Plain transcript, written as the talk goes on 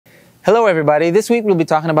Hello everybody, this week we'll be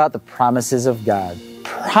talking about the promises of God.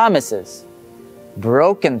 Promises.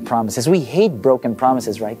 Broken promises. We hate broken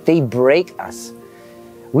promises, right? They break us.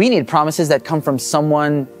 We need promises that come from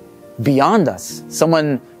someone beyond us.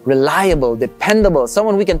 Someone reliable, dependable,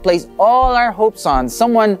 someone we can place all our hopes on.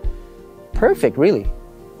 Someone perfect, really.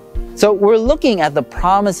 So we're looking at the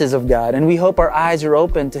promises of God, and we hope our eyes are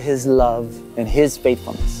open to His love and His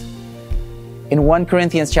faithfulness. In 1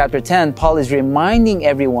 Corinthians chapter 10, Paul is reminding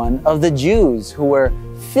everyone of the Jews who were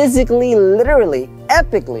physically, literally,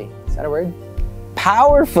 epically, is that a word?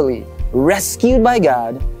 Powerfully rescued by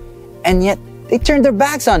God, and yet they turned their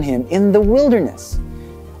backs on Him in the wilderness.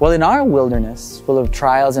 Well, in our wilderness, full of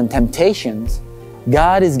trials and temptations,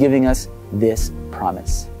 God is giving us this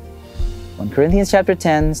promise. 1 Corinthians chapter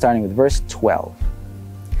 10, starting with verse 12.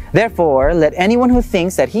 Therefore, let anyone who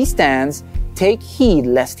thinks that he stands take heed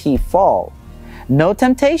lest he fall. No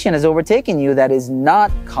temptation has overtaken you that is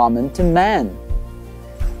not common to man.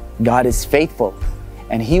 God is faithful,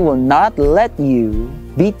 and He will not let you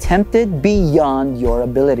be tempted beyond your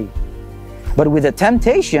ability. But with the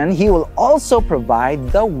temptation, He will also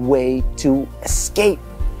provide the way to escape,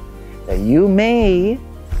 that you may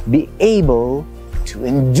be able to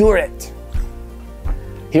endure it.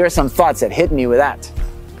 Here are some thoughts that hit me with that.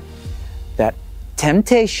 That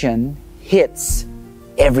temptation hits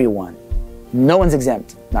everyone. No one's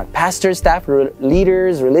exempt. Not pastors, staff,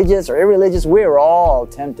 leaders, religious or irreligious. We're all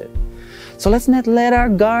tempted. So let's not let our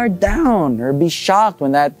guard down or be shocked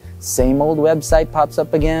when that same old website pops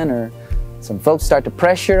up again, or some folks start to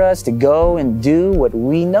pressure us to go and do what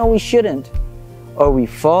we know we shouldn't, or we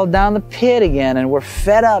fall down the pit again and we're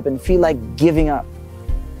fed up and feel like giving up.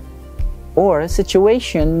 Or a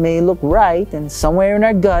situation may look right and somewhere in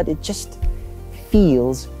our gut it just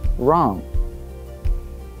feels wrong.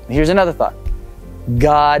 Here's another thought.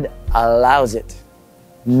 God allows it.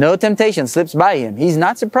 No temptation slips by Him. He's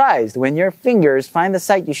not surprised when your fingers find the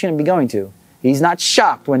site you shouldn't be going to. He's not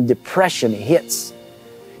shocked when depression hits.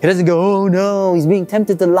 He doesn't go, oh no, he's being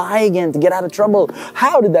tempted to lie again to get out of trouble.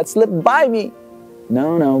 How did that slip by me?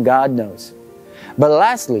 No, God knows. But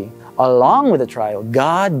lastly, along with the trial,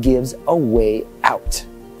 God gives a way out.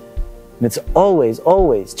 And it's always,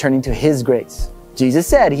 always turning to His grace. Jesus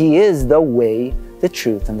said He is the way, the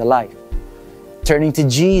truth, and the life. Turning to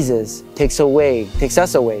Jesus takes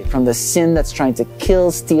us away from the sin that's trying to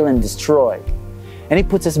kill, steal, and destroy. And He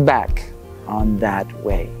puts us back on that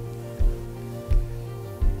way.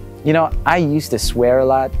 You know, I used to swear a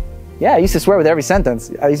lot. Yeah, I used to swear with every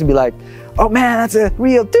sentence. I used to be like, oh man, that's a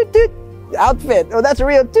real toot-toot outfit. Oh, that's a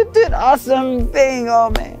real toot-toot awesome thing.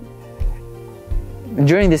 Oh man. And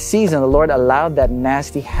during this season, the Lord allowed that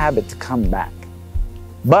nasty habit to come back.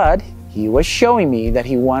 But He was showing me that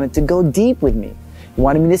He wanted to go deep with me. He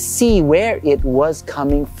wanted me to see where it was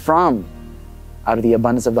coming from. Out of the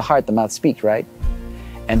abundance of the heart, the mouth speaks, right?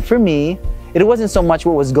 And for me, it wasn't so much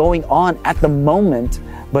what was going on at the moment,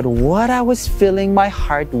 but what I was filling my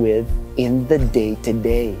heart with in the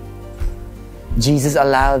day-to-day. Jesus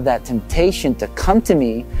allowed that temptation to come to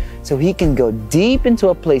me so He can go deep into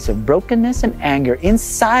a place of brokenness and anger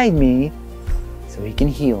inside me so He can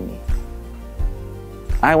heal me.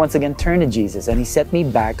 I once again turned to Jesus, and He set me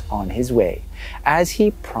back on His way, as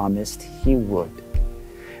He promised He would.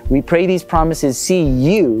 We pray these promises see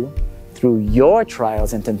you through your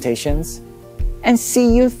trials and temptations, and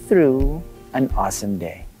see you through an awesome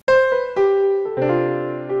day.